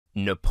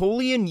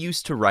Napoleon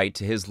used to write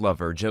to his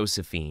lover,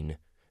 Josephine,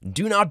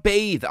 "Do not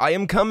bathe, I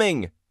am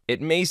coming."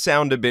 It may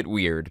sound a bit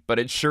weird, but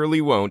it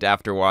surely won't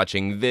after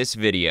watching this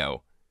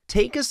video.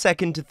 Take a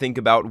second to think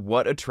about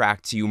what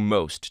attracts you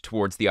most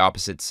towards the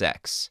opposite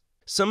sex.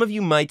 Some of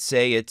you might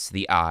say it's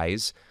the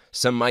eyes,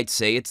 some might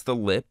say it's the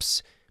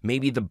lips,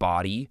 maybe the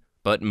body,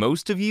 but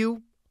most of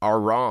you are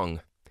wrong.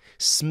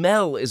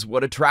 Smell is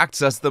what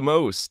attracts us the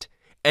most.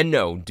 And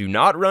no, do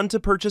not run to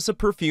purchase a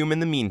perfume in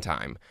the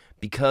meantime,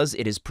 because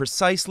it is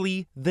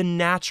precisely the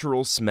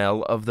natural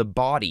smell of the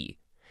body.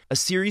 A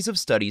series of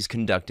studies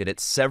conducted at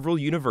several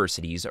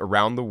universities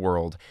around the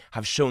world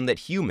have shown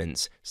that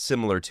humans,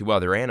 similar to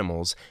other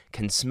animals,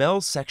 can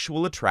smell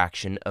sexual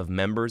attraction of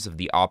members of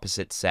the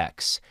opposite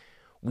sex.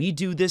 We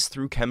do this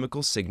through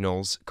chemical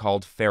signals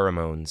called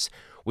pheromones,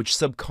 which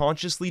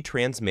subconsciously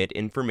transmit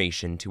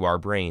information to our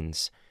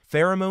brains.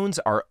 Pheromones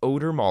are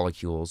odor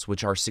molecules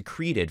which are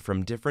secreted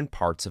from different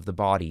parts of the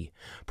body,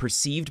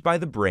 perceived by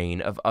the brain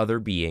of other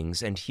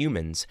beings and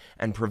humans,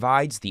 and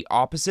provides the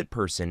opposite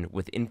person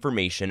with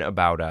information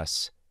about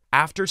us.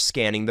 After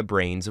scanning the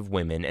brains of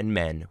women and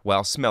men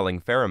while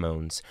smelling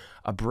pheromones,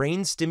 a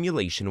brain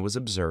stimulation was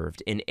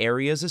observed in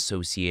areas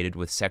associated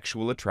with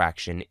sexual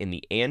attraction in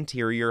the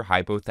anterior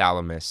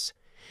hypothalamus.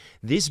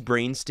 This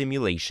brain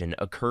stimulation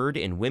occurred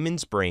in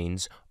women's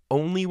brains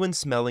only when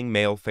smelling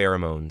male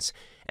pheromones,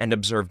 and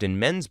observed in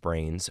men's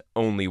brains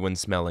only when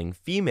smelling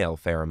female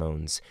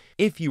pheromones.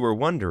 If you were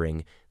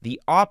wondering, the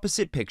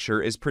opposite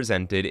picture is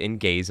presented in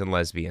gays and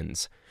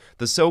lesbians.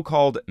 The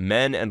so-called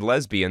men and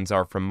lesbians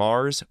are from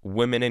Mars,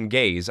 women and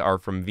gays are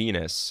from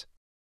Venus.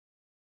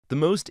 The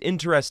most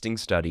interesting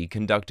study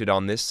conducted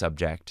on this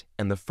subject,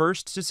 and the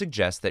first to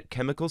suggest that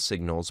chemical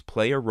signals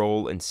play a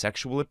role in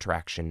sexual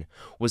attraction,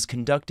 was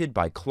conducted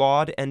by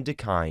Claude and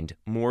DeKind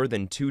more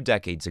than 2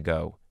 decades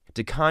ago.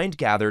 DeKind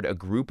gathered a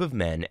group of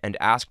men and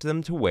asked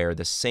them to wear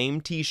the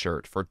same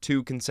t-shirt for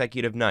 2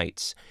 consecutive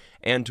nights,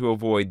 and to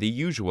avoid the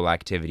usual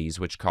activities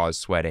which cause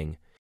sweating,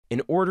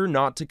 in order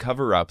not to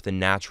cover up the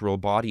natural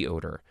body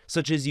odor,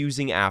 such as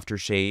using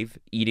aftershave,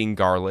 eating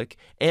garlic,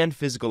 and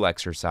physical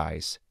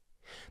exercise.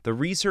 The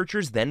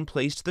researchers then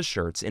placed the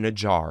shirts in a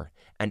jar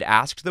and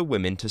asked the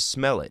women to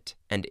smell it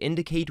and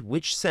indicate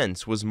which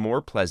scent was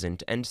more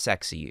pleasant and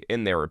sexy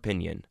in their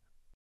opinion.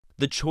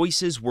 The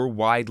choices were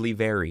widely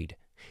varied.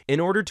 In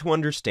order to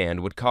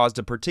understand what caused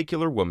a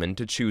particular woman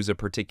to choose a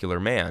particular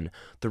man,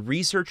 the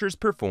researchers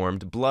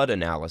performed blood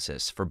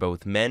analysis for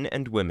both men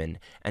and women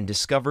and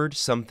discovered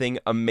something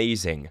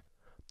amazing.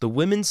 The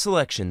women's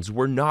selections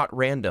were not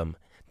random.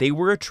 They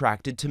were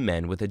attracted to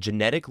men with a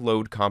genetic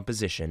load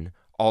composition,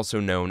 also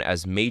known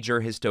as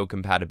major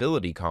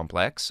histocompatibility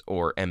complex,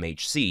 or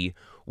MHC,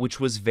 which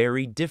was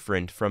very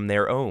different from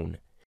their own.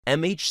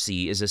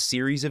 MHC is a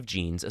series of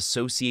genes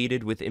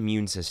associated with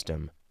immune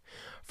system.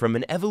 From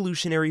an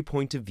evolutionary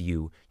point of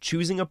view,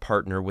 choosing a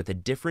partner with a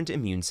different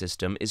immune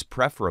system is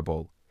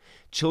preferable.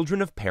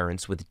 Children of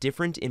parents with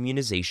different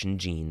immunization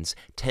genes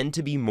tend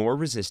to be more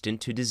resistant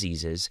to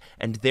diseases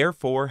and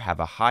therefore have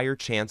a higher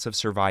chance of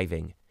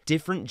surviving.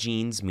 Different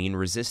genes mean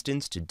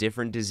resistance to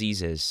different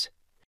diseases.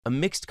 A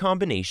mixed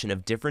combination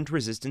of different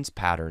resistance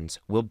patterns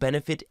will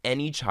benefit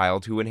any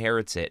child who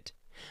inherits it.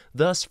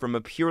 Thus, from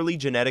a purely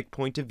genetic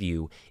point of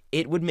view,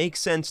 it would make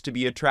sense to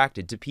be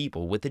attracted to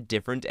people with a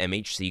different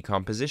MHC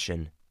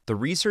composition. The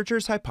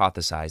researchers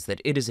hypothesize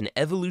that it is an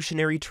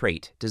evolutionary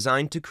trait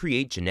designed to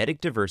create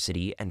genetic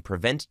diversity and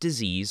prevent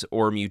disease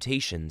or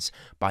mutations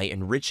by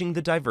enriching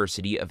the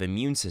diversity of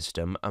immune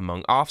system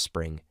among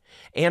offspring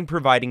and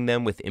providing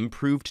them with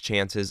improved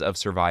chances of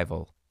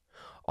survival.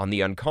 On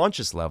the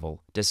unconscious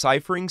level,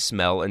 deciphering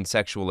smell and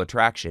sexual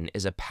attraction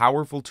is a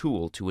powerful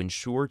tool to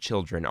ensure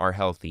children are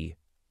healthy.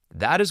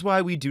 That is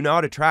why we do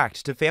not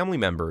attract to family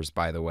members,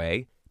 by the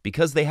way,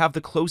 because they have the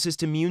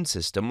closest immune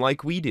system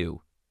like we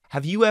do.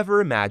 Have you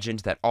ever imagined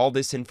that all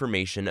this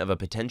information of a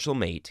potential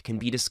mate can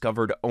be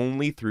discovered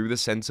only through the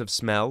sense of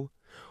smell?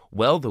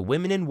 Well, the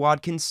women in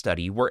Watkins'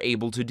 study were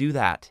able to do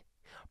that.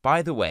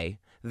 By the way,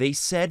 they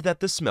said that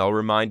the smell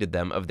reminded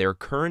them of their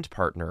current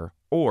partner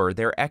or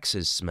their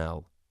ex's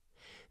smell.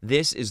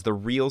 This is the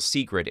real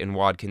secret in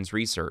Watkins'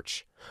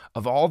 research.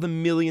 Of all the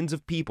millions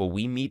of people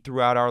we meet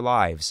throughout our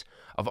lives,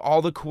 of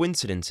all the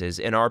coincidences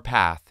in our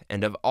path,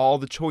 and of all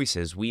the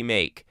choices we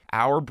make,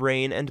 our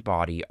brain and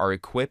body are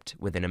equipped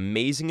with an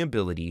amazing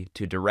ability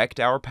to direct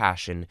our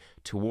passion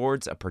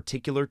towards a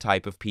particular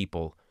type of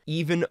people,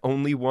 even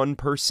only one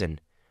person,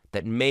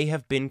 that may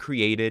have been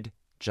created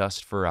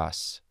just for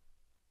us.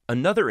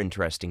 Another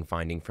interesting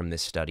finding from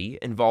this study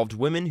involved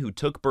women who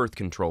took birth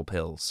control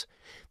pills.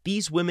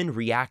 These women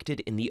reacted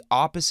in the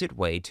opposite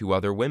way to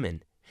other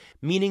women,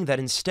 meaning that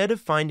instead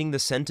of finding the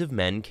scent of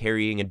men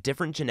carrying a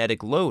different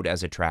genetic load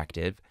as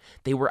attractive,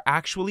 they were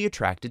actually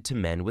attracted to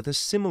men with a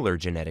similar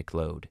genetic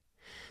load.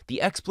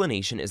 The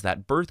explanation is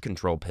that birth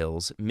control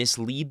pills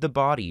mislead the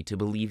body to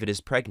believe it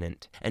is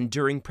pregnant, and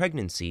during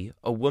pregnancy,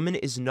 a woman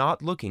is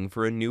not looking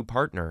for a new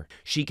partner.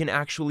 She can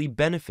actually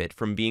benefit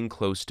from being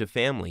close to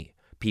family,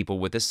 people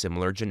with a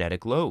similar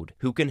genetic load,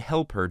 who can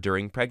help her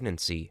during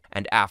pregnancy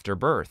and after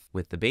birth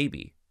with the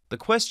baby. The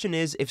question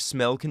is, if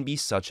smell can be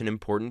such an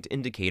important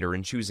indicator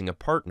in choosing a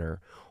partner,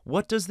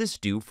 what does this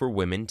do for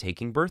women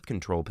taking birth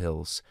control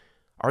pills?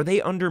 Are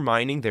they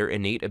undermining their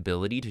innate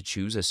ability to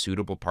choose a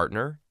suitable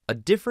partner? A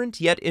different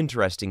yet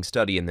interesting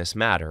study in this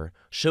matter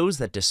shows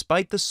that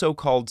despite the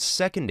so-called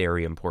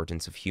secondary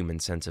importance of human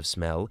sense of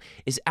smell,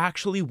 is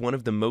actually one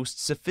of the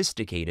most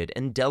sophisticated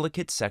and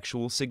delicate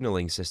sexual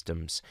signaling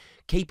systems,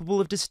 capable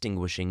of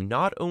distinguishing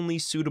not only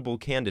suitable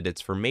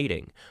candidates for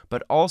mating,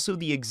 but also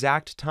the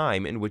exact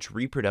time in which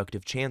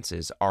reproductive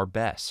chances are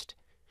best.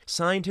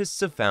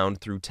 Scientists have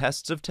found through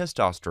tests of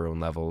testosterone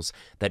levels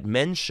that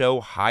men show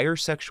higher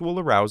sexual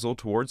arousal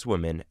towards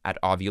women at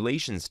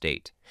ovulation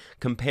state,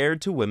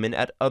 compared to women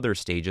at other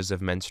stages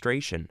of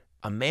menstruation.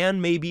 A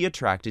man may be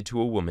attracted to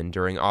a woman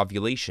during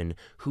ovulation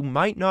who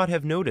might not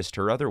have noticed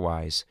her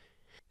otherwise.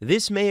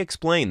 This may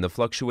explain the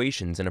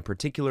fluctuations in a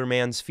particular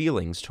man's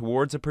feelings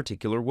towards a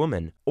particular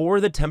woman, or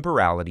the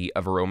temporality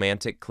of a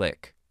romantic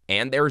click.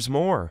 And there's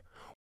more.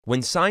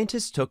 When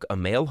scientists took a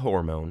male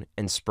hormone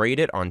and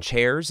sprayed it on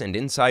chairs and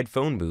inside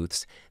phone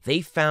booths,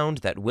 they found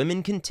that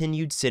women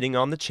continued sitting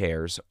on the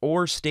chairs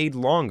or stayed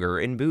longer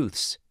in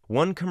booths.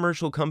 One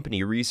commercial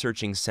company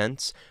researching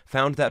scents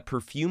found that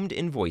perfumed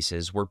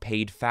invoices were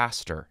paid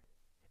faster.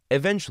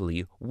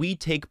 Eventually, we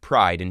take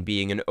pride in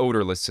being an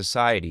odorless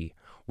society.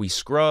 We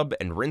scrub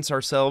and rinse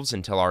ourselves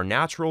until our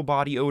natural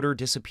body odor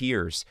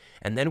disappears,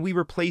 and then we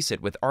replace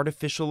it with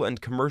artificial and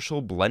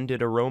commercial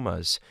blended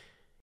aromas.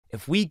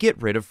 If we get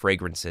rid of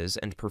fragrances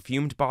and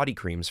perfumed body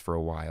creams for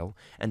a while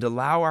and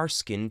allow our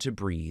skin to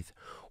breathe,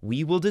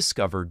 we will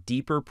discover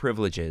deeper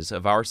privileges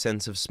of our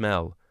sense of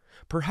smell,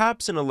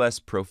 perhaps in a less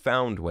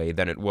profound way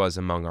than it was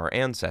among our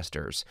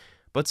ancestors,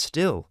 but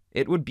still,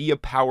 it would be a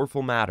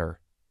powerful matter.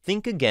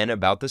 Think again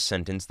about the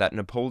sentence that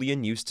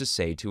Napoleon used to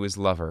say to his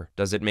lover.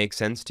 Does it make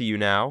sense to you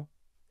now?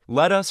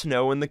 Let us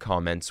know in the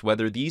comments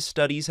whether these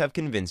studies have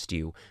convinced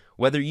you,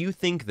 whether you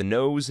think the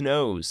nose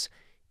knows,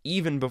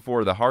 even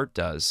before the heart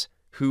does,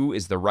 who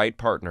is the right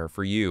partner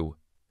for you.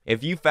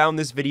 If you found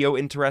this video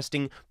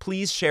interesting,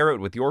 please share it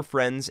with your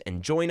friends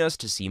and join us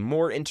to see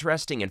more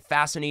interesting and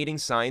fascinating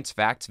science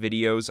facts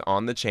videos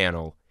on the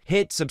channel.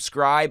 Hit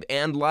subscribe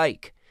and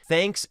like.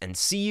 Thanks, and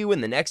see you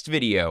in the next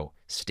video.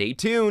 Stay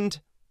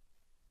tuned!